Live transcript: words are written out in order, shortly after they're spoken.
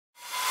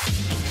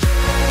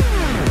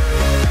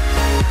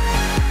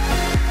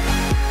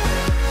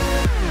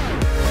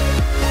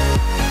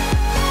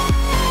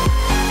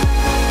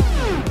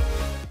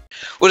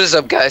What is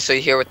up, guys? So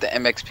here with the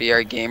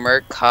MXPR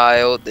gamer,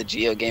 Kyle, the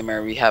Geo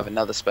gamer. We have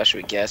another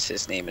special guest.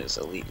 His name is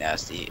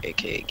ELITE-Nasty,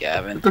 aka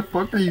Gavin. What the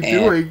fuck are you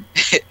doing?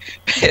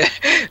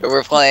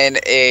 We're playing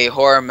a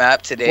horror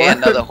map today. What?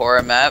 Another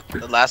horror map.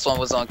 The last one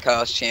was on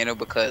Kyle's channel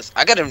because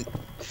I couldn't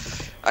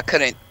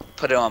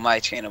put it on my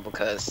channel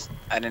because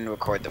I didn't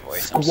record the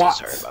voice. I'm so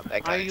sorry about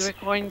that, guys. Are you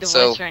recording the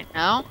voice right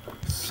now?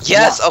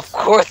 Yes, of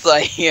course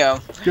I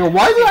am. Yo,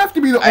 why do you have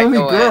to be the only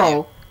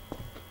girl?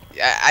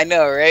 I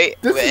know, right?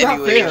 This but is anyway,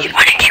 not fair. You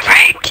wanna get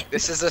raped?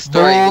 This is a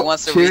story. Who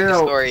wants to read the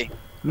story?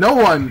 No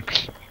one.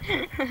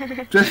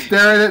 Just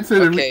stare at it so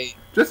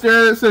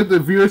the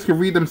viewers can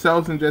read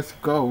themselves and just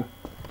go.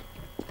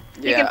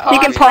 Yeah, you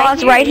can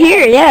pause right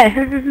here.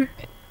 Yeah.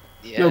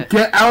 Yo,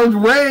 get out of the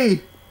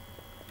way.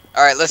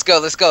 All right, let's go.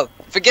 Let's go.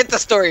 Forget the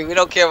story. We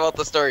don't care about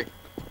the story.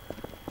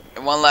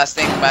 And one last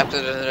thing, map to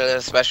the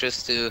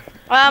specialist to.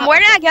 Where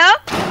did I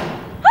go?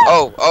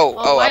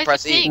 Oh! I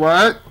press E.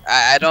 What?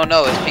 I don't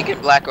know. It's pink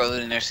and black or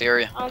in this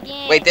area. Oh,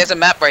 yeah. Wait, there's a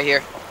map right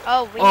here.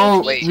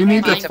 We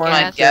need to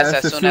find gas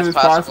as soon as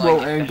possible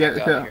and get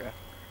it to.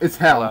 It's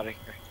hell. Out of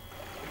here.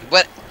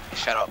 What?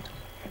 Shut up.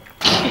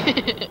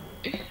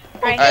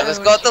 Right, Alright, let's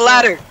go up the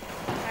ladder.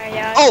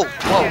 Yeah. Oh!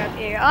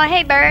 Whoa. Oh,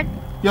 hey, bird.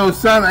 Yo,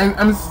 son,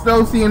 I'm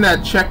still seeing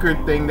that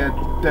checkered thing. That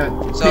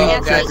So,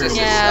 pink guys, checker. this is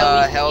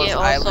yeah, Hell's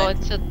also Island.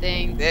 it's a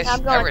thing. There's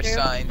I'm going error through.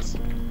 signs.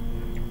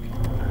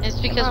 It's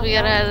because we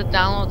gotta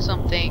download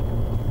something.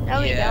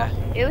 No, we Yeah.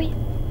 don't. Do we?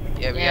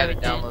 Yeah, we Yeah, gotta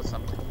we download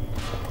something.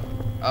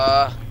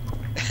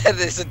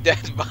 There's a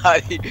dead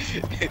body.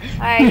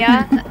 Alright,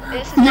 yeah.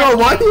 This is Yo,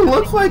 why do you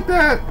look like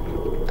that?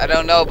 I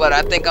don't know, but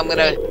I think I'm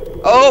gonna.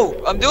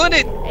 Oh, I'm doing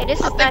it. Hey,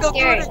 this I is think not I'm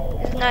scary. doing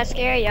This is not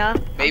scary, y'all.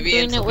 Maybe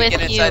doing until it we with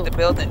get inside you. the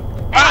building.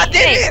 Hey, I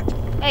did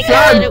Hey, did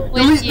guys. it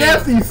with Elite you.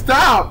 Nasty,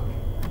 stop!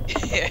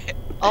 it.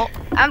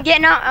 I'm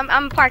getting out.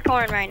 I'm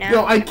parkouring right now.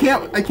 Yo, I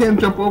can't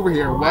jump over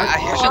here. What? I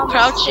hear You some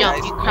crouch guys.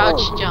 jump. You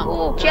crouch jump.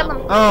 Oh, kill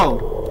him.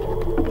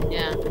 Oh.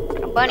 Yeah.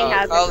 Bunny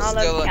housing Kyle's all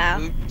still over a cow.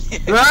 loot.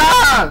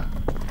 Ah!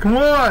 Come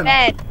on!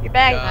 Bad. You're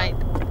back. Yeah. Right.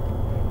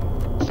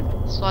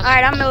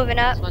 Alright, I'm moving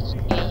up.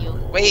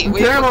 Wait I'm for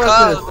terrible at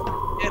Kyle.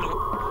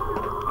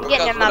 I'm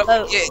getting in my What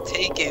boat. if we get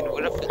taken?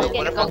 What if getting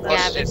a in my bus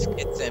boat. just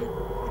gets him?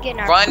 Getting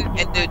our Run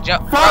and do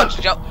jump. Fuck!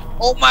 Crouch jump.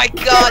 Oh my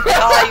God,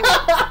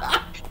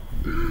 Kyle!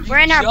 We're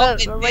in our Jump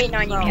boat. We're and waiting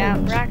on you,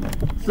 then Cal.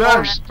 Son,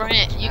 Or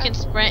sprint. You can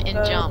sprint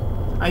and jump.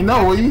 I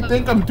know. What do you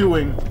think I'm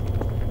doing?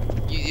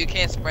 You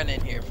can't sprint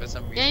in here for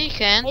some Yeah, reason. you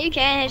can. You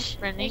can.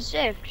 Sprinting. It's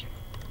shift.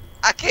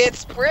 I can't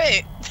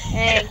sprint.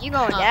 Hey, you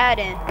going down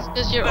then? It's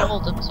because you're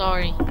old. I'm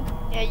sorry.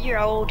 Yeah, you're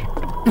old.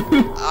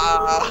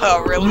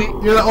 Really?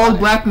 You're the old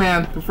black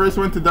man, the first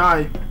one to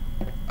die.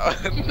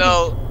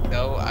 No,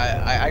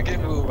 I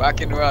can move. I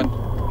can run.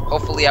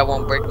 Hopefully, I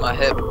won't break my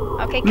hip.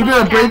 Okay, You're come gonna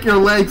on, break Cal.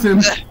 your legs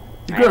and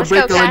let's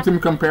go, Cal.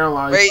 become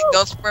paralyzed. Wait,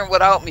 don't sprint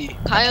without me.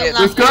 Kyle's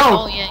Let's not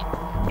go. here.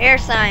 Oh, yeah. Air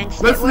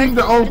signs. Let's leave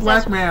the old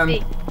black man.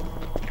 We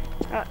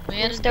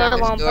Let's had do it to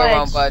along Do our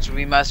own budge. budge.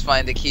 We must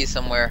find the key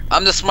somewhere.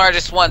 I'm the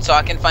smartest one, so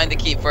I can find the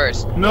key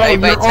first. No,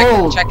 Everybody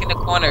you're old. checking the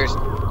corners.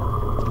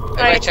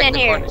 Alright, it's in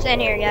here. It's in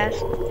here, guys.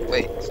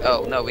 Wait.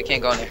 Oh no, we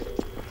can't go in there.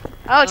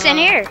 Oh, it's in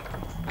here.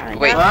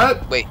 Wait.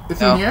 What? Wait. It's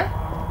no. in here?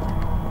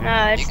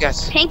 No, You it's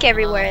guys. pink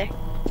everywhere.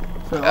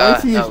 So all I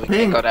see No, is we pink.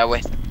 can't go that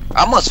way.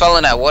 I almost fell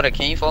in that water.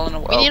 Can you fall in the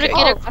water? We need to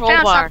Okay. get a I found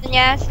crowbar. something,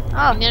 yes.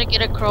 Oh, We need to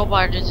get a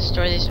crowbar to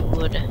destroy this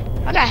wood.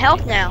 I got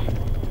health now.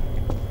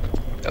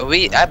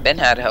 I've been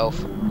had health.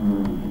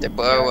 The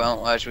boy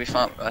won't watch. Let's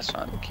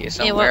find the key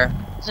somewhere.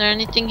 Is there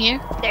anything here?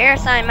 The air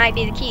sign might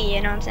be the key,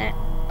 you know what I'm saying?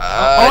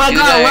 I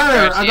got a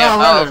letter. I got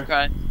a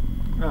letter.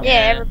 Oh.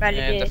 Yeah, everybody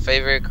and did. the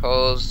favorite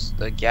codes,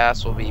 the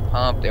gas will be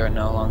pumped. There are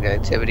no longer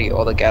activity.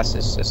 All the gas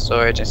is just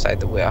storage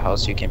inside the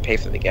warehouse. You can pay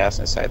for the gas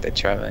inside the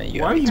trailer. And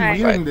Why are you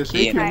Alright. reading this? They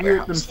Key in can the read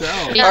it warehouse.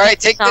 themselves. Yeah. Alright,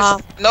 take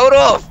Stop. this note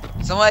off.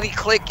 Somebody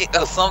click it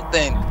or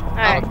something.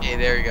 Alright. Okay,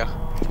 there we go.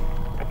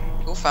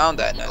 Who found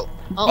that note?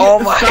 Oh, Oh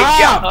my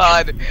Stop.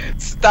 God!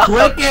 Stop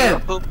Click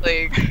it.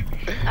 clicking.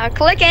 I'm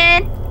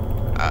clicking.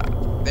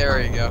 There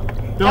we go.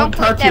 Don't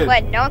click touch that it.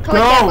 button. Don't click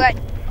No. that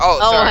button. Oh,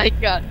 oh sorry. my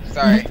god.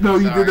 Sorry. No,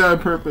 you sorry. did that on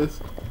purpose.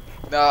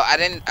 No, I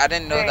didn't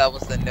know Alright. that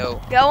was the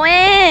note. Go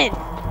in.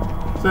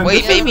 Son, Wait,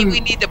 this maybe isn't- we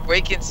need to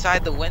break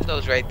inside the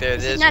windows right there.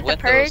 This There's is not the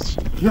windows.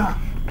 purge. Yeah.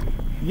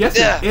 Yes,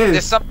 Yeah, it is.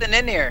 there's something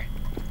in here.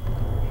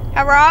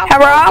 Hurrah. Oh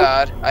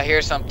God, I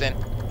hear something.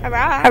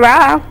 Hurrah.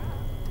 Hurrah.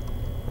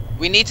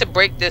 We need to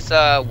break this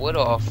wood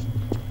off.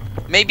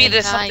 Maybe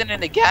there's Inside. something in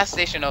the gas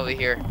station over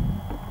here.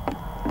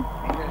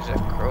 Maybe there's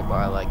a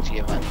crowbar like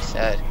Geovanni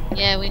said.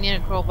 Yeah, we need a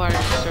crowbar to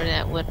destroy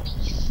that wood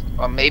piece.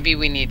 Or maybe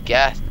we need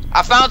gas.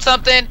 I found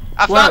something!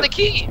 I What? found the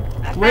key!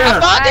 Where? I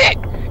found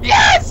it!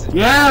 Yes!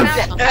 Yes.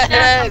 I found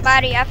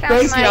somebody. I found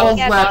Thank you, somebody. old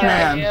got black me.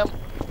 man. I am.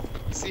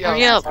 See how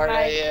Hurry up. smart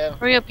I am.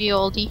 Hurry up, you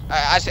oldie.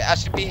 I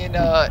should be in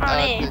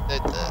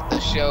the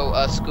show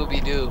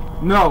Scooby Doo.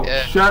 No,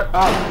 Yeah. shut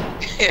up.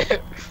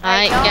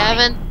 Alright, tell me.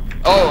 Gavin.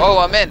 Oh,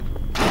 I'm in.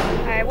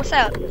 Alright, what's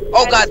up? Oh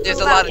Alright, God, let's there's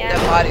a move lot out, of yeah.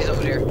 dead bodies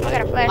over there. I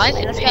got a Why flashlight.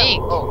 is Let's it go.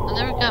 pink? Oh. I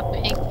never got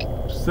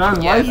pink.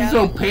 Son, why is it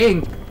so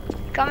pink?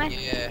 coming?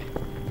 Yeah.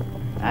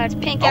 It's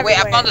pink Oh wait,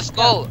 everywhere. I found the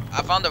skull.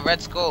 I found the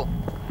red skull.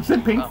 You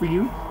said pink for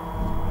you.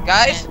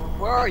 Guys,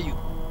 where are you?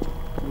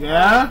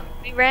 Yeah?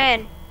 We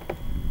ran.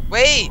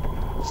 Wait!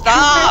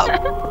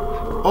 Stop!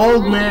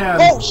 Old man.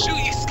 Oh shoot,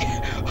 you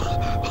scared.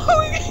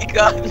 Oh my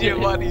god,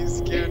 Giovanni, you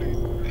scared me.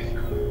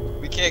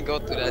 We can't go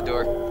through that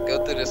door.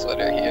 Go through this one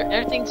right here.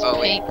 Everything's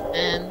pink,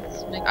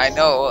 man. I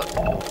know.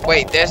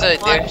 Wait, there's a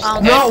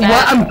No,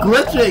 what? I'm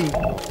glitching.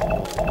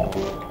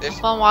 There's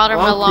found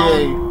watermelon.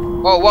 Okay.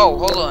 Whoa, whoa,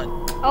 hold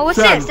on. Oh, what's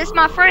Son. this? This is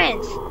my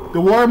friends. The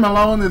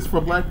watermelon is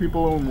for black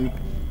people only.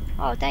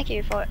 Oh, thank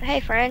you for. Hey,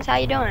 friends, how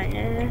you doing?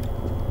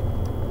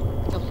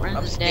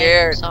 I'm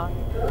scared. Sorry.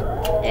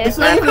 It's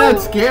not even that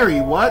scary.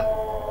 What?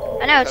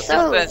 I know it's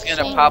so. Something's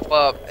gonna pop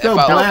up. So if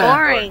I So bland.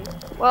 boring.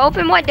 Well,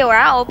 open what door?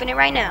 I'll open it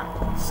right now.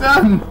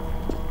 Son,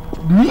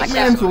 Meat Like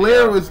Man's that.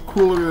 lair was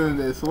cooler than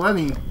this.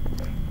 Lenny,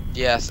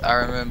 Yes, I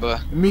remember.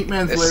 Meat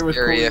Man's It's lair was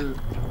scarier.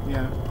 cooler.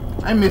 Yeah.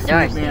 I miss Door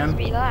Meat seems to Man.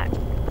 be locked.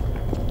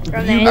 Do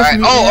From you the miss Alright,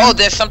 Meat oh, Man?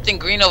 there's something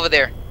green over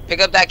there. Pick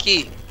up that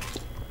key.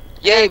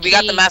 Yay, we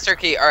got the Key. master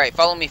key. Alright,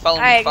 follow me, follow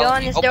me, Alright, go follow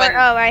in me. this Open door.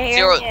 Oh, right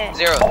here.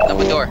 zero,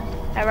 number door.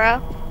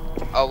 Hello?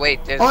 Oh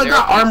wait, there's Oh, I zero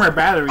got keys. armor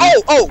battery.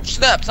 Oh,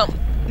 snap, something.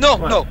 No,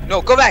 What?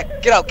 no, go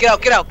back. Get out the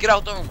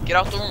room, get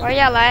out the room. Where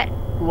y'all at?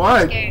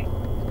 What? Scared.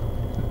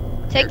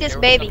 Take this There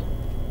was baby.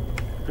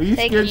 Are you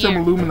Take scared some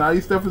here.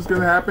 Illuminati stuff is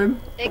gonna happen?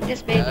 Take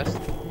this baby. Yes.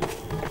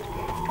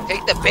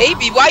 Take the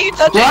baby, why you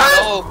touching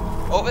What?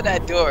 No, over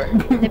that door.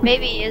 The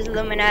baby is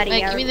Illuminati.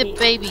 Hey, I give me the repeat.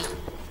 baby.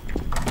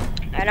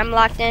 Alright, I'm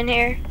locked in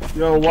here.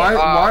 Yo, why? Oh,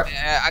 Why?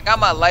 man, I got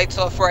my lights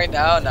off right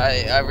now and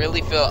I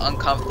really feel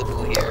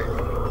uncomfortable here.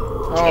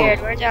 Scared.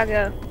 Oh, Where'd y'all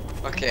go?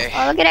 Okay.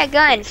 Oh, look at that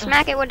gun.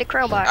 Smack it with the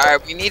crowbar.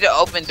 Alright, we need to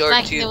open door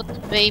Smacking it 2. with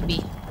the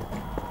baby.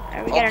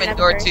 Alright, we got Open another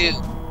door person.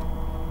 2.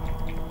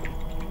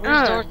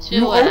 Where's door 2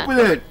 you at? open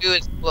it. 2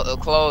 is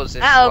closed.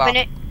 It's I'll locked.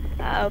 open it.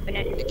 I'll open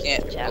it. You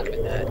can't Ciao.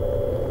 open that.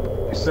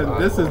 It's So locked.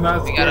 this is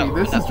not We gotta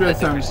scary. This open is up just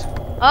the some.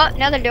 doors. Oh,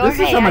 another door. This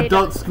is Hey, some how you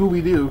doing? adult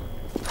Scooby Doo.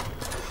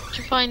 What'd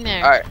you find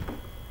there? Alright.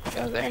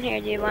 Go In there.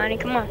 here, Giovanni.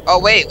 Come on. Oh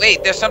wait,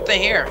 there's something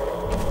here.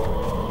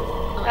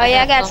 Oh,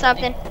 yeah, I got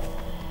something.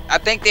 I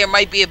think there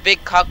might be a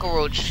big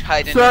cockroach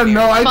hiding in Son, here.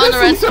 no, I Found just a see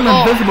red some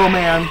skull. invisible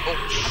man. Oh,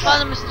 I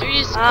found a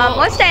mysterious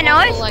what's that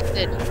noise?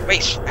 Collected.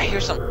 wait, I hear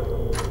something.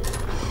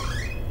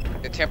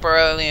 They're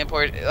temporarily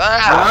important.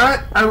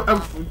 Ah!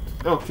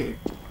 What? Okay.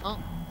 Oh.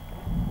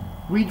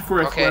 Read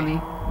for us, Okay. Lenny.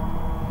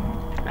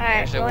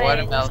 Alright, There's a go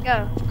ahead. Let's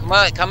watermelon. go. Come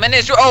on, come in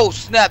this room. Oh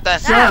snap!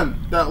 That's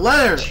Son, that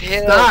letter.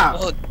 Chill. Stop.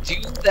 Don't do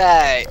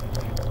that.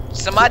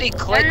 Somebody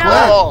click no.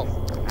 off.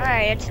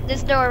 Alright, it's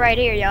this door right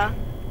here, y'all.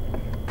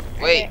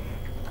 Wait,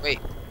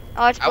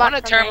 Oh, it's I want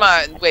to blocked turn from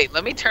my. Wait,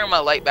 let me turn my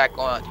light back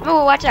on.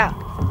 Oh, watch out.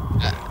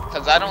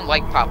 Cause I don't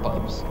like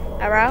pop-ups.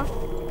 Hello?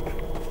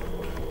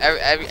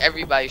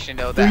 Everybody should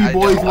know that. 3 I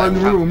boys, don't 1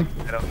 like room.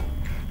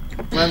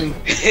 pop-ups. Lenny,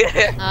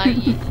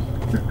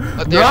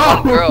 But there's No.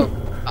 one girl.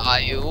 Are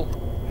you?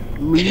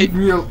 leave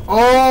me alone.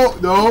 Oh,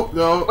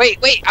 no. Wait,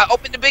 I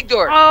opened the big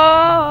door.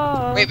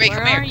 Oh. Wait, where come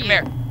are here, you? come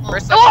here.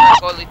 First Oh. up,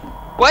 slowly.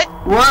 What?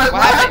 What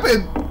happened?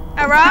 happened? What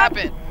Hello?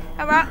 happened?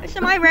 Hello?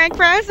 Somebody ran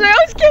past me. I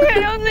was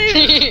scared. I was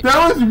leaving.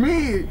 That was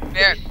me.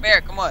 Come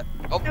here, come on.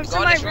 Open, go in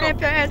Somebody this ran room.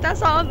 past. I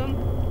saw them.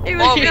 He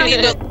was Oh, we shooting.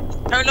 need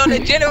to turn on the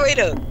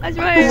generator. I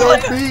swear.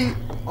 PLC,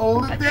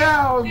 hold it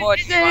down. More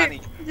He's there.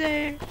 Giovanni. He's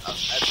there.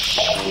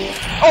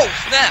 Oh,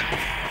 snap.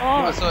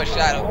 I Oh, saw a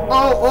shadow.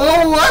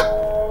 Oh,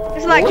 what?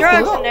 it's like What's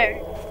drugs up? in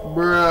there.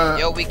 Bruh.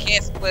 Yo, we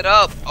can't split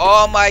up.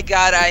 Oh my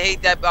god, I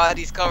hate that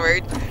body's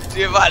covered.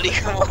 Giovanni,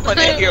 come on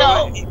in here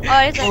No. with me. Oh,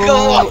 it's like Come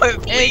on,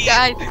 Hey please.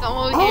 guys, come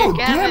over Oh,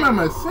 here, damn, Gavin. I'm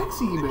a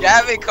sexy bitch.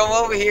 Gavin, come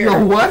over here.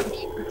 Yo, what?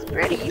 it's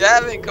pretty.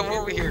 Gavin, come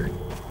over here.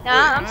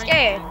 Nah, I'm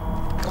scared.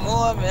 Come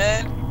on,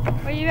 man.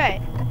 Where you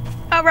at?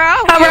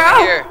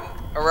 Hello? Here.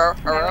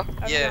 Hello?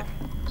 Yeah.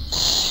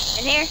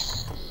 In here?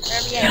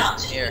 Wherever you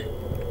at. Here.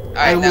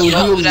 I Alright, now will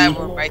go heal to that you.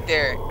 room right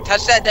there.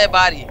 Touch that dead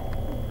body.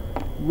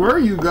 Where are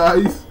you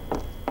guys?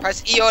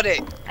 Press E on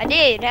it. I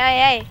did.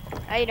 Hey.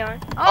 How you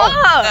doing? Oh,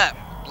 Oh!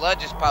 snap. Blood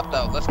just popped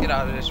out. Let's get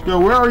out of this room. Yo,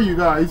 where are you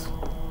guys?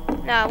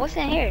 Nah, what's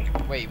in here?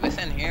 Wait, what's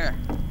in here?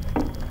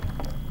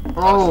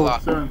 Oh,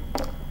 locked. son.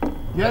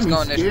 You Let's got go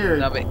me in this room. scared.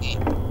 Number 8.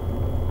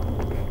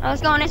 Oh,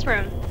 let's go in this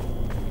room.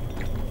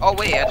 Oh,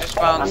 wait, I just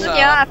found Oh, some. look,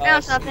 y'all, I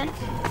found something.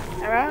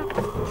 Hello?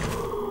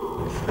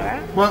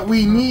 Hello? But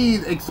we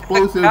need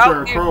explosives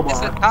or a There's a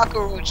crowbar.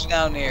 cockroach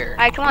down there.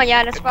 Alright, come on,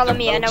 y'all. Let's It's follow a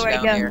me. I know roach where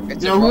to down go. there.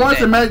 It's Yo, who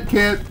wants a rodent. med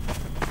kit?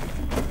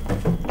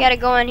 We gotta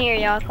go in here,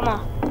 y'all. Come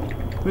on.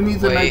 Who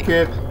needs a med Wait.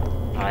 kit?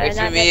 Oh, Wait there's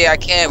for not me, I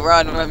can't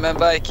run,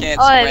 remember? I can't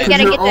Oh, we sprint.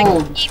 gotta You're get the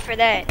old. key for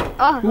that.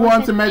 Oh, Who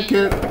wants a med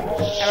kit?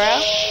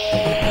 Hello?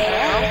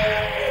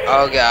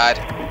 Oh, God.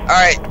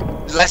 Alright,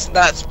 let's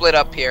not split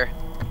up here.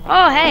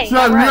 Oh, hey.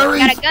 Son, we alright, already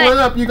got a split gun.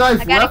 up. You guys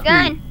I got a left me.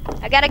 gun.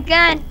 I got a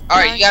gun.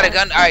 Alright, you got a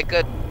gun? Alright,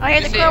 good. Oh,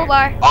 here's the Is it-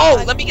 crowbar.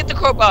 Oh, let me get the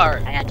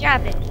crowbar. I gotta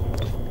drop it.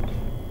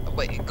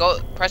 Wait, go,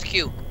 press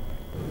Q.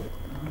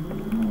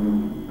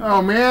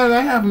 Oh man,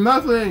 I have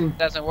nothing.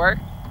 Doesn't work?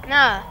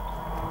 Nah.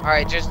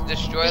 Alright, just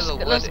destroy the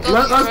wood. Let's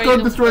Let's go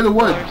destroy the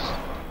wood. floors.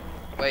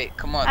 Wait,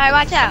 come on. Alright,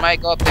 watch out. Somebody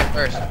go up there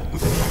first.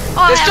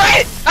 Oh, Destroy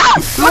it! Ah!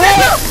 Go back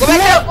down! Go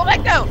back down! Go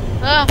back down!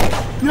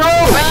 Yo!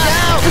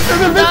 It's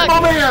an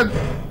invisible man!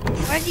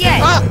 Where's he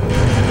at? Ah!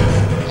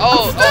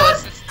 Oh,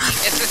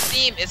 it's the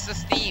steam. It's the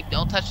steam.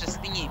 Don't touch the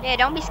steam. Yeah,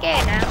 don't be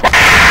scared now.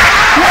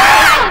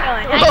 How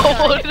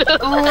you doing?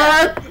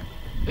 What?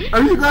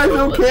 Are you guys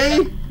okay?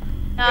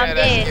 No, I'm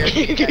dead.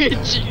 We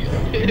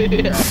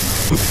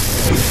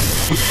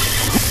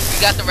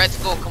got the red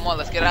skull. Come on,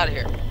 let's get out of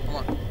here. Come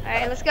on.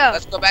 Alright, let's go.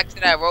 Let's go back to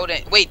that road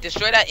and wait,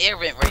 destroy that air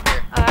vent right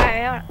there.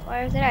 Alright,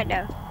 where's it at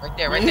though? Right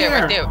there, right there,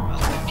 right there.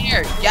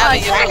 Here, Gabby,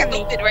 you're so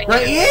stupid right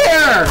Right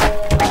there. here!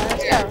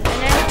 Let's go.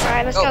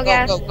 Alright, let's go,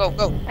 guys.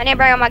 Go. I didn't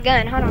bring out my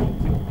gun. Hold on.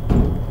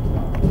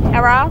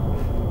 Hello?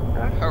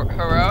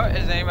 Hurrah?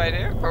 Is anybody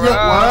there?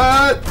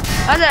 Hurrah? What?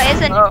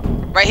 It's a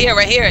Right here.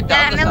 The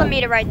 9 other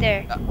millimeter right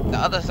there. side. The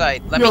other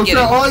side. Let Yo, me get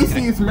so it. all I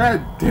see is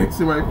mad dicks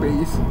in my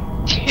face.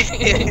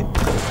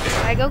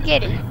 Alright, go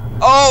get it.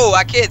 Oh,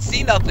 I can't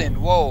see nothing.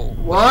 Whoa.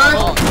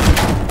 What?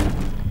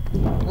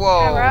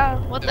 Whoa. Hello?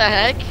 What the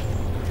heck?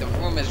 The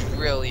room is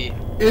really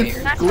It's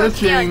weird. Not supposed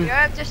to be on glitching.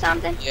 drugs or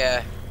something?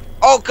 Yeah.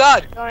 Oh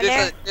God. Go in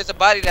there. There's a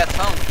body that's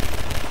hung.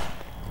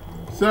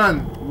 Son,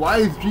 why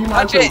is Gmod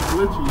Watch so it.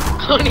 glitchy?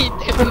 What are you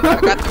doing?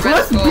 I got the red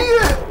Let's skull. beat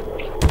it!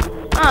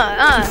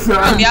 Son.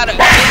 Let me out of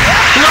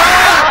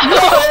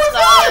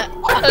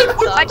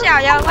Watch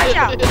out, y'all. Watch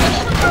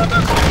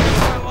out.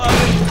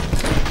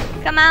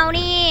 Come on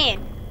in.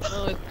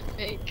 Oh, it's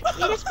fake.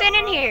 You just been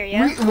in here,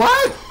 yo.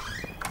 What?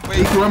 Wait,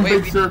 It's one wait, big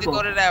we need to circle.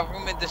 go to that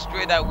room and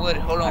destroy that wood.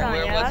 Hold on,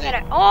 where yo. was it?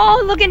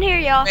 Oh, look in here,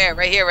 y'all. Man,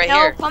 right here, right No,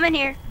 here. come in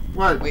here.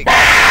 What? Wait. Oh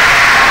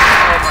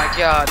my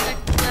God.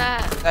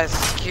 That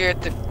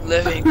scared the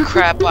living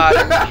crap out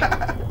of me.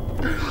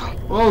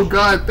 Oh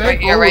God,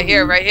 thank Right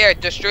here.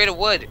 Destroy the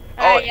wood.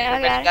 Oh, Alright, yeah, I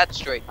it got it. got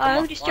destroyed.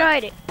 Oh, who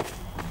destroyed it?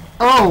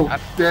 Oh,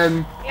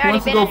 then We who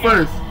wants to already go been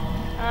in first?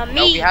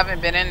 No, we Me.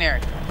 haven't been in there.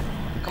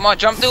 Come on,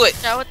 jump through it.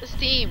 Shout with the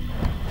steam.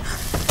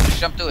 Just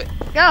jump through it.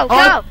 Go,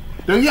 Oh. go.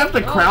 Don't you have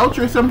to crouch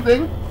or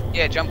something?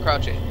 Yeah, jump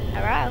crouch it.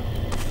 Hello.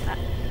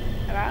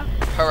 Hello.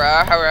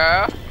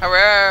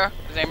 Hurrah.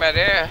 Is anybody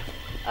there?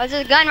 Oh,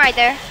 there's a gun right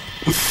there.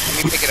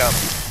 Let me pick it up.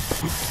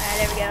 Alright,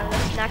 there we go.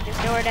 Let's knock this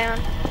door down.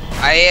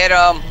 I hear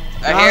them.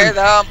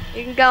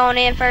 You can go on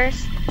in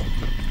first.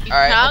 You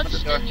Alright, open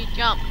crouch, the door. then you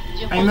jump.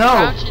 You I hold know.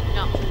 crouch and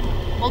jump.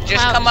 Hold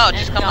Just crouch come out. and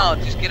Just come jump. out.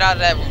 Just get out of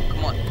that room.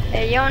 Come on.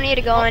 Hey, you don't need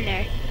to go in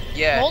there.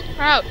 Yeah. Hold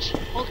crouch.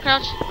 Hold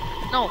crouch.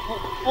 No,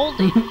 hold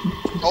it.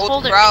 Just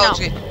Hold it crouch.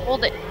 right now.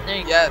 Hold it. There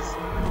you go. Yes.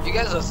 You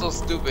guys are so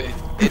stupid.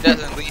 It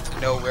doesn't lead to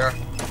nowhere.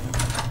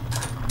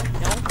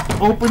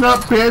 Open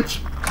up, bitch!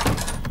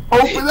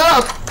 Open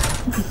up!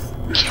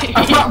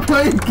 I'm not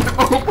playing.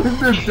 Open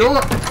the door.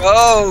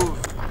 Oh.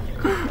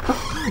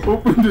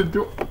 Open the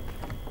door.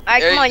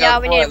 Alright, There come you on, go,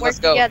 y'all. We come need on, to work let's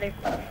go. together.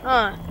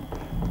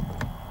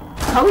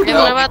 How we Okay, go?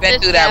 what No, about we've been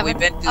this, through that. Gavin? We've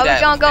been through Oh,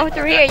 that. we're gonna go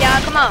through here,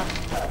 y'all. Come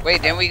on.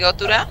 Wait, didn't we go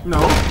through that? No.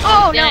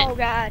 Oh, Yeah. no,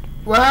 God.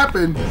 What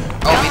happened? Oh, we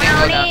Come didn't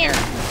go on down in. here.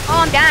 Oh,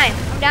 I'm dying.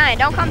 I'm dying.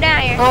 Don't come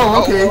down here.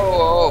 Oh, okay.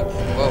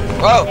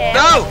 Whoa. Yeah,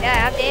 No!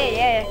 Yeah, I'm dead,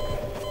 yeah.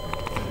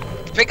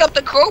 Pick up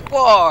the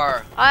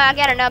crowbar. Oh, I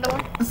got another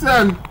one.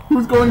 Son,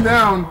 who's going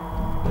down?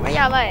 Where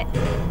y'all at?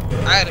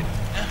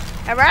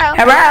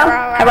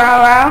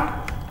 Hello?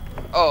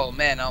 Oh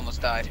man, I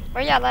almost died.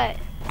 Where y'all at?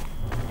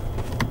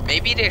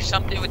 Maybe there's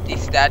something with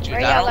these statues. Where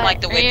I y'all don't at?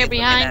 like the way Right they're here looking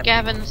behind at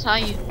Gavin. Saw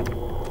you.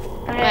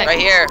 Go ahead. Right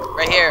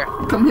here.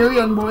 Come here,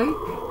 young boy.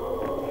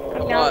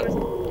 Come on.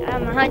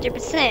 I'm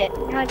 100%.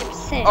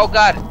 100%. Oh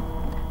god.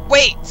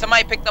 Wait,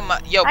 somebody picked them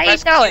up. Yo, How you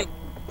press throw Q. it?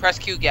 Press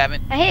Q,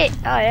 Gavin. I hit.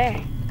 Oh,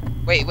 there.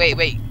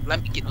 Wait.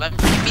 Let me give me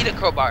the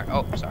crowbar.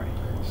 Oh, sorry.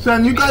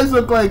 Son, you guys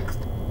look like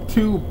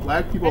two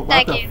black people about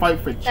Thank to you. fight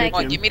for Thank Come on,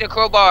 chicken. give me the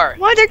crowbar.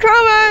 What the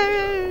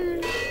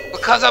crowbar?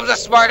 Because I'm the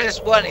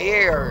smartest one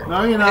here.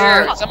 No, you're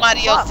Here, not.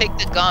 somebody else take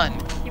the gun. You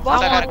Since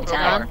walk I got a all the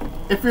crowbar. time.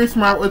 If you're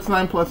smart, what's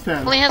 9 plus 10?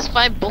 Only has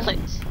 5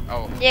 bullets.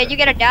 Oh. Yeah, you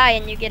gotta die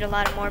and you get a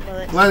lot of more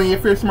bullets. Lenny,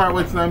 if you're smart,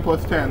 what's 9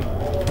 plus 10? I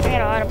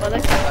got a lot of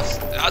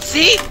bullets.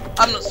 See?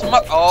 I'm the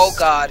smart. Oh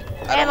god.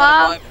 I don't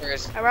want to go in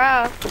first.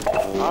 Hello.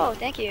 Oh,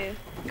 thank you.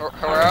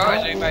 Hello,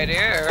 is anybody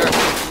there?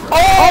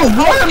 Oh,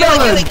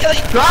 watermelon! Kill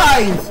it.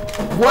 Guys!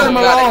 Oh, Watermelon!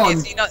 god, I can't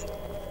see nothing.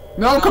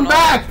 No, come no.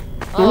 back!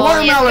 The Oh,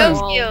 watermelon!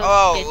 yeah, go.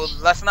 Oh, well,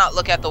 let's not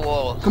look at the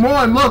walls. Come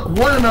on, look!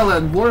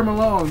 Watermelon!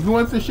 Watermelon! Who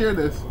wants to share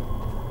this?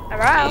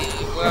 Hello.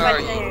 Hey, where are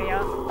Everybody's in you? here,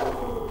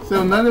 y'all.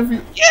 So none of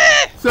you...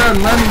 Yeah!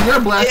 Son, Lenny, you're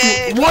black.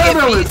 Yeah,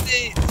 Watermelon!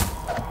 pieces.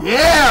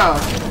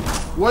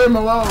 Yeah!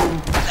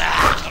 Watermelon!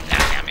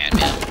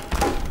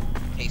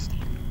 Tasty.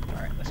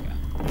 Alright, let's go.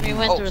 We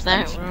went Oh, through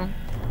that snitch. room.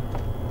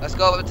 Let's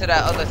go over to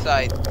that other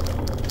side.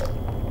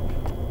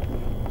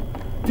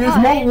 There's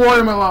more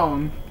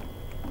watermelon!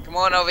 Come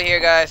on over here,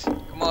 guys.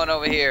 Come on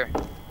over here.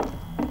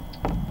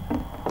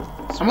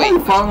 I'm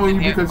only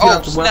following you because you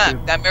have the snap!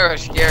 weapon. That mirror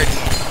scared me.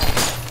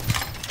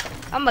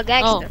 I'm a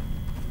gangster.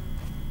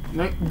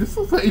 Like, this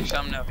looks like...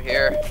 Something over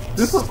here.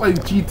 This looks like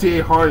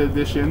GTA Hard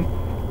Edition.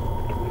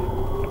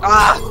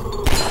 Ah!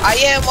 I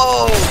am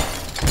old!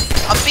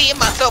 I'm beating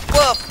myself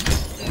up!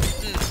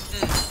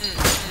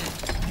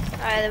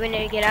 Alright, then we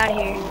need to get out of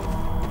here.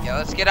 Yeah,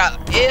 let's get out.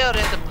 Ew,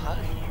 there's a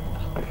body.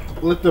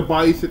 Let the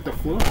bodies hit the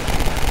floor.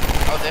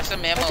 Oh, there's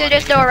some ammo. Go through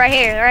this door right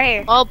here, right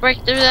here. I'll break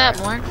through that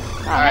more.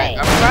 Alright,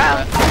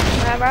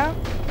 bro.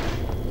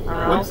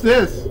 What's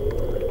this?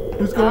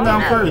 Who's going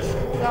down first?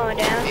 Going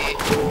down.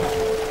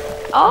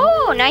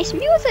 Oh, nice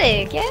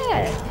music.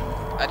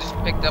 Yeah. I just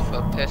picked up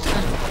a pistol.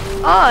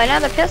 Oh,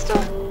 another pistol?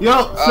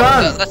 Yo,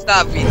 son! Let's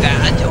not read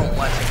that. I don't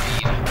want to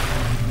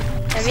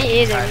read it.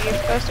 Me either. You're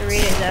supposed to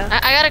read it though.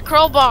 I got a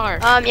crowbar.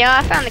 Yeah,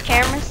 I found the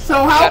cameras.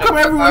 So how come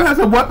everyone has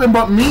a weapon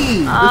but me? This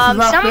is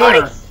not somebody.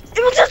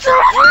 fair.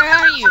 Where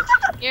are you?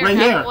 Here, Right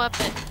have here. a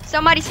weapon.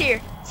 Somebody's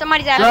here.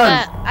 Somebody's after Son.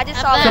 us. I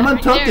just saw that. Someone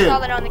took I saw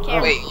it. that on the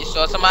camera. Wait, you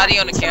saw somebody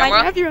on the Somebody's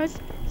camera? after us.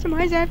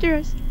 Somebody's after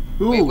us.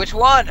 Who? Wait, which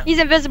one? He's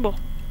invisible.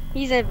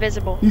 He's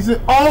invisible.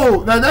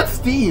 Oh, now that's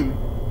Steam.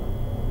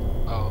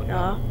 Oh,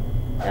 No.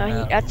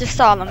 I just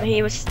saw him.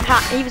 He was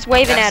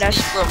waving at us.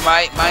 For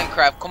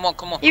Minecraft. Come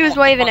on. He was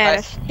waving at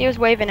us. He was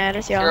waving at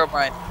us, y'all.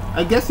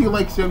 I guess he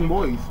likes young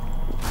boys.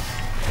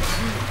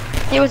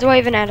 He was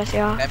waving at us,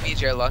 y'all. That means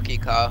you're lucky,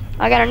 Kyle.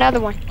 I got another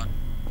one.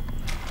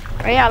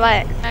 Where y'all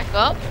at? Back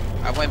up.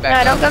 I went No,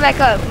 back don't up. go back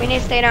up. We need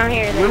to stay down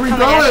here. Where They're we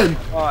coming after- going?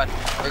 Come on.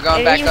 We're going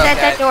He back was up, at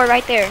that guys. door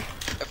right there.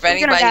 If gonna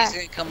anybody's die.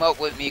 gonna come up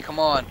with me, come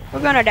on.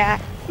 We're gonna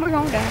die. We're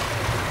gonna die.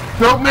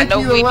 Don't I make know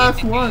me the we last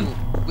need to one.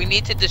 We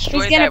need to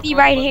destroy He's gonna that be room.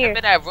 right here.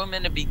 Remember that room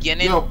in the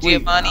beginning, Yo, wait,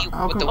 Giovanni,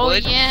 how with the come- Oh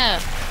wood? yeah.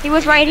 He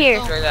was right here.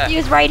 Destroy that. He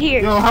was right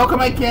here. Yo, how come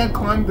I can't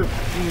climb the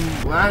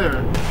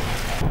ladder?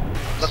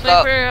 Look Wait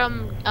up. for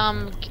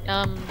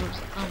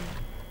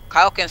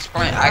Kyle can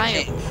sprint. I Kyle.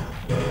 can't.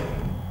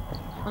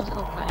 Let's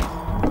go, Kyle.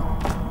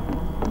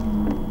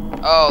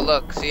 Oh,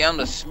 look. See, I'm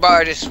the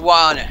smartest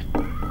one.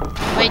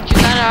 Wait, you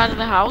got out of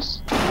the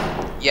house?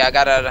 Yeah, I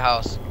got out of the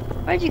house.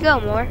 Where'd you go,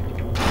 Moore?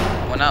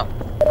 Went out.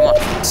 Come on.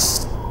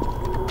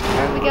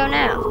 Where'd we go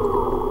now?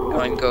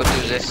 Going to go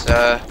through this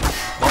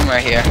room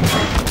right here.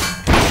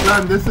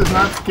 Son, this is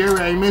not scary.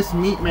 I miss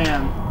Meat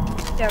Man.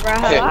 Yeah, bro,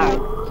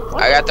 hello.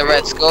 I got the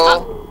red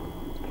skull.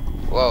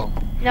 Whoa.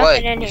 Nothing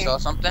What? in You here. saw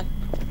something?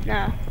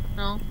 No.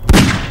 No.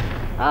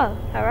 Oh,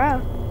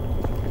 hello.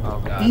 Oh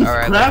god. These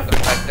Alright, let's go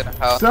back to the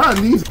house.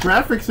 Son, these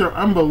graphics are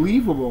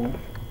unbelievable.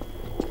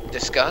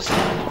 Disgusting.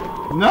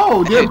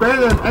 No, they're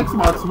better than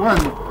Xbox One,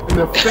 and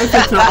the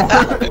physics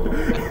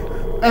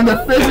are and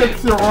the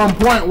physics are on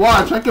point.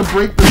 Watch, I can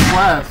break this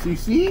glass. You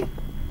see?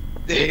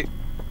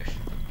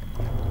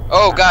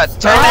 Oh god, turn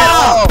Stop.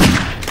 that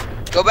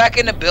off! Go back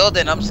in the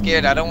building. I'm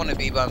scared. I don't want to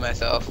be by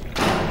myself.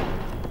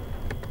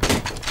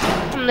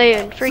 I'm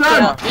leaving. Freak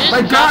Son, out. You just my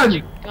dropped gun.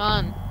 your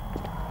gun.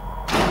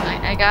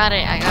 I got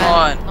it. I Come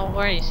got it. on. No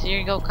worries. Here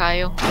you go,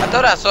 Kyle. I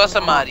thought I saw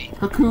somebody.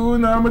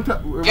 Hakuna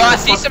Matata. Yo, I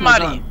see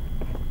somebody.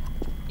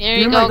 Here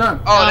Give you me my go.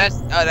 gun. Oh,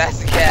 that's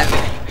the cabin.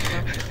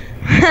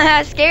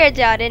 I scared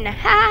y'all, didn't I?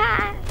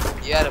 Ha!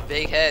 You had a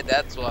big head.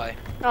 That's why.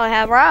 Oh,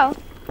 hello.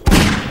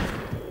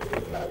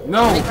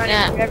 No, Running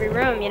Yeah. through every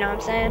room, you know what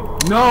I'm saying?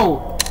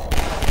 no.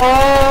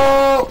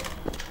 Oh,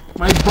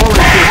 my bullets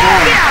are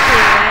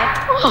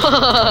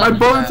gone. My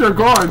bullets are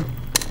gone.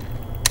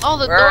 Oh,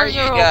 the Where are doors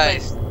you are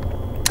guys?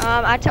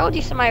 I told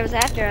you somebody was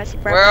after us.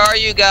 Bro. Where are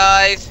you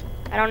guys?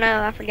 I don't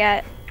know. I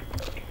forgot.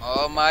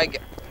 Oh my god.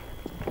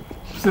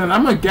 Son,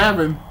 I'm a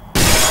Gavin.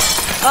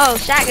 Oh,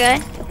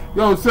 shotgun.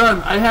 Yo,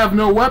 son, I have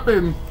no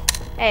weapon.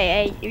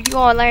 Hey, you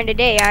gonna learn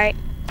today, alright?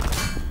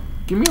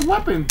 Give me a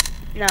weapon.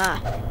 Nah.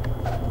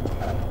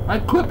 My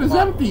clip is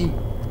empty.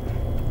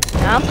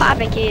 Nah, I'm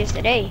popping kids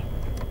today.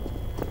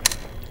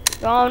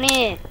 Go on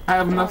in. I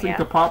have nothing yeah.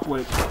 to pop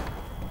with.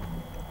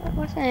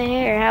 What's in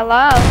here?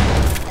 Hello?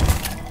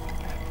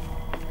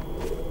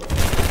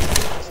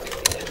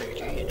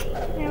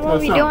 Man, what are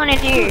we What's up? doing in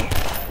here?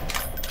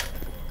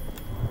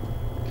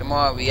 Come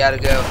on, we gotta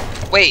go.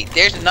 Wait,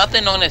 there's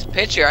nothing on this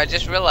picture. I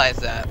just realized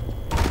that.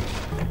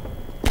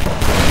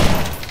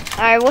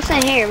 Alright, what's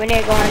in here? We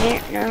need to go in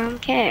here. No, I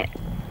can't.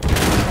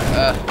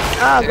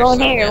 Oh, Go in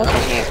here. What's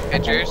in here?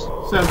 Pictures.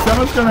 Son,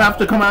 someone's gonna have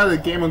to come out of the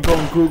game and go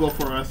on Google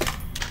for us.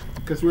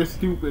 Because we're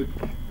stupid.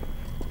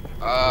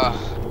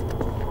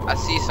 I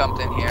see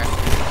something here.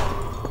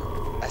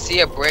 I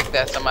see a brick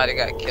that somebody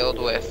got killed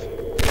with.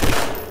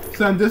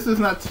 Son, this is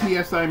not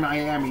CSI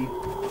Miami.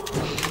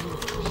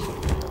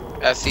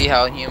 I see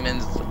how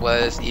humans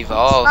was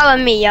evolved. Follow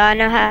me, y'all. I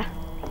know how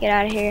to get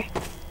out of here.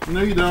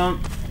 No, you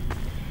don't.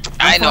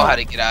 I know how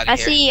to get out of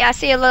here. I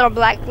see a little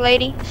black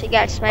lady. She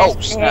got smashed Oh in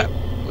the snap!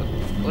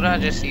 head. What did I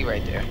just see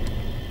right there?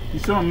 You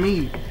saw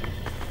me.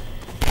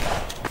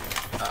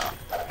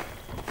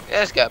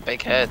 Yeah, it's got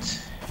big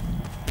heads.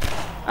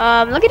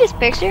 Look at this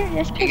picture.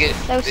 This picture's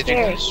so Did you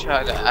scary. guys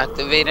try to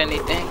activate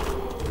anything?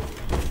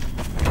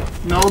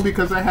 No,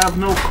 because I have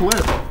no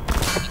clip.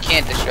 You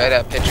can't destroy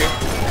that picture.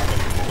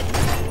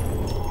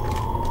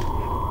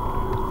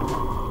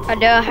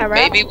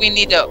 Maybe we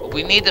need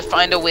to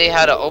find a way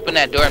how to open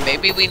that door.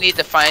 Maybe we need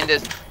to find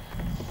this.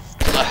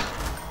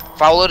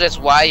 Follow this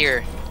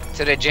wire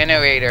to the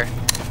generator.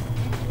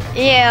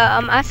 Yeah,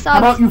 I saw. How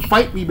about you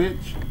fight me,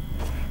 bitch?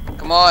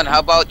 Come on, how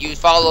about you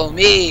follow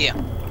me?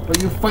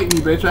 But you fight me,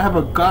 bitch. I have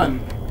a gun.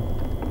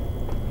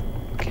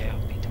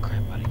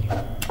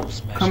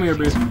 Smash Come here,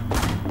 your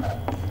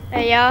bitch.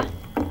 Hey, y'all.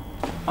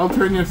 I'll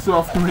turn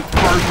yourself to make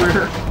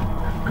hardware.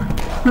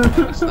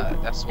 That's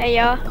not, that's Hey,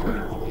 y'all.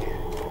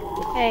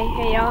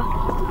 Hey, y'all.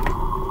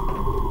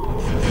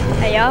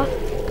 Hey, y'all.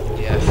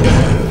 Yeah.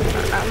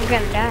 I'm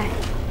gonna die.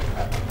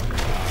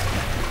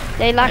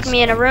 They locked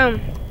me in a room.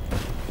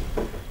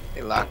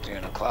 They locked you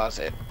in a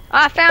closet. Oh,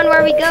 I found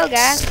where we go,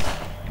 guys.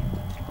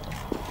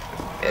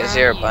 Is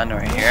there a button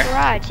right here?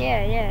 Garage,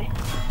 yeah.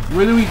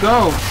 Where do we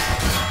go?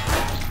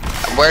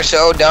 We're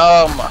so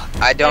dumb.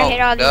 I Gotta don't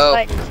hit all these know.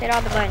 buttons. Hit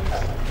all the buttons.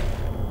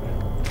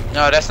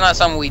 No, that's not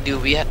something we do.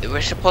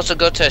 We're supposed to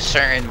go to a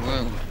certain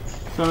room.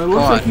 So it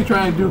looks like you're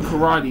trying to do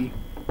karate.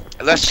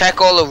 Let's check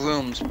all the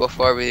rooms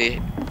before we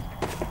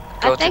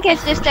go I think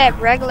it's just that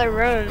regular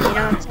room, you know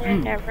what I'm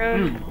saying? That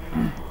room.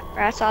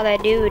 Where I saw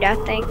that dude, I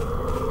think.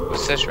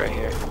 What's this right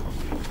here?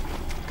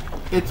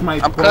 It's my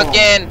I'm ball.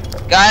 cooking.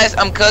 Guys,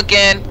 I'm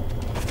cooking.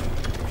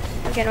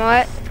 Looking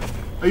what?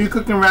 Are you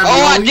cooking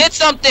ravioli? Oh, I did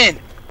something.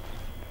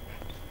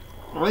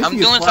 At least I'm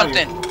you doing fire.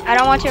 something. I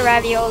don't want your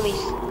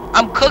raviolis.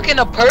 I'm cooking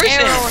a person.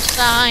 Arrow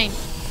sign.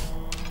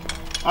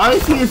 All I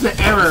see is an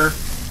error.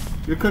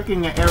 You're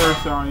cooking an error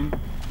sign.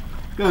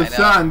 Yo, I know.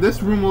 son,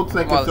 this room looks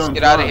like Come on, it's let's on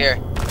get out of drugs.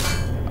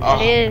 here. Oh,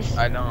 It is.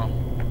 I know.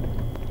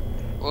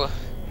 Oof,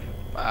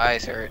 my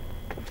eyes hurt.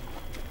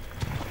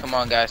 Come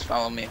on, guys,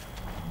 follow me.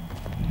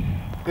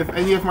 If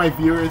any of my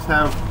viewers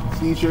have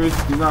seizures,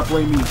 do not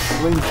blame me.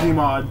 Blame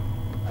Gmod.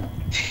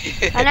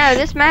 I know,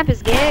 this map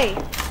is gay.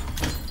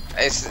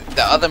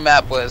 The other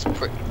map was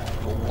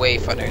way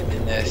funner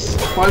than this.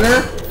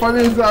 Funner?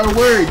 Funner is our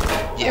word.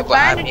 Yeah, but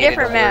I Find a made it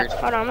different map. word.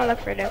 Hold on, I'm gonna look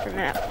for a different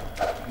map.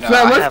 No, So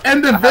I let's have-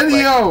 end the I have, like-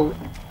 video.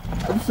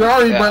 I'm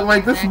sorry, Yeah. but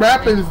like this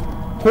map is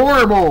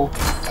horrible.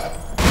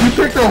 You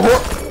picked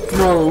a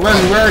No,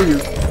 Lenny, where are you?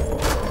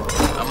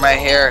 I'm right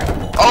here.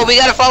 Oh, we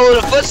gotta follow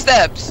the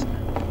footsteps.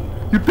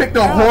 You picked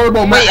a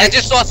horrible map. Wait, I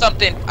just saw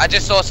something. I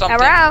just saw something.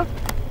 Hello?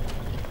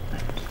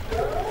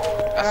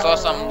 I saw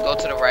something go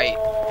to the right.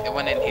 It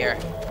went in here.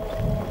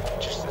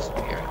 Just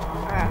disappeared.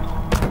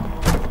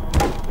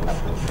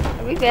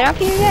 Have we been up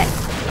here yet?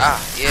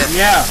 Ah, yes.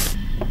 Yeah.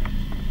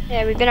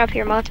 Yeah, we've been up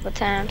here multiple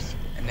times.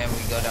 And then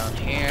we go down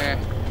here.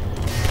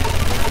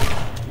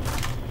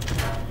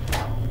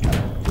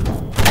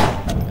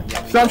 And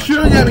then we Stop go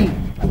shooting at me.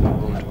 into the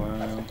old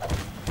room.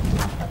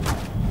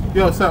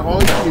 Yo, son,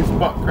 all I see is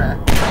butt crack.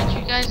 Where'd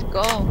you guys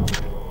go?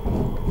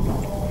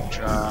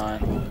 John.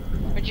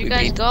 Where'd you We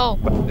guys beat- go?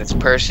 This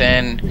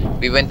person.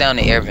 We went down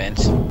the air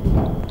vents.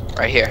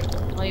 Right here.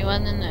 Oh, you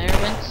went in the air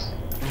vents?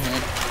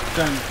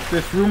 Son,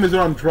 this room is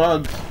on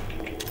drugs.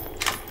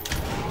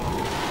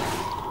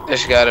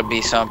 There's gotta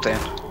be something.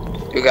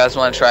 You guys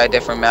want to try a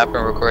different map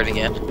and record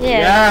again?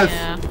 Yeah.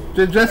 Yes.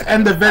 Yeah. Just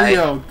end the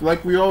video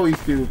like we always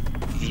do.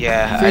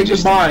 Yeah. Say I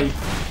just. goodbye.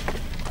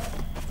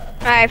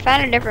 Alright,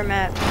 find a different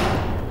map.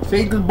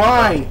 Say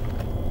goodbye.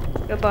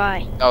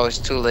 Goodbye. Oh, it's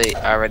too late.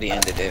 I already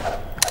ended it.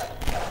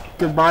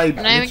 Goodbye, I'm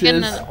not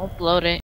even bitches. gonna upload it.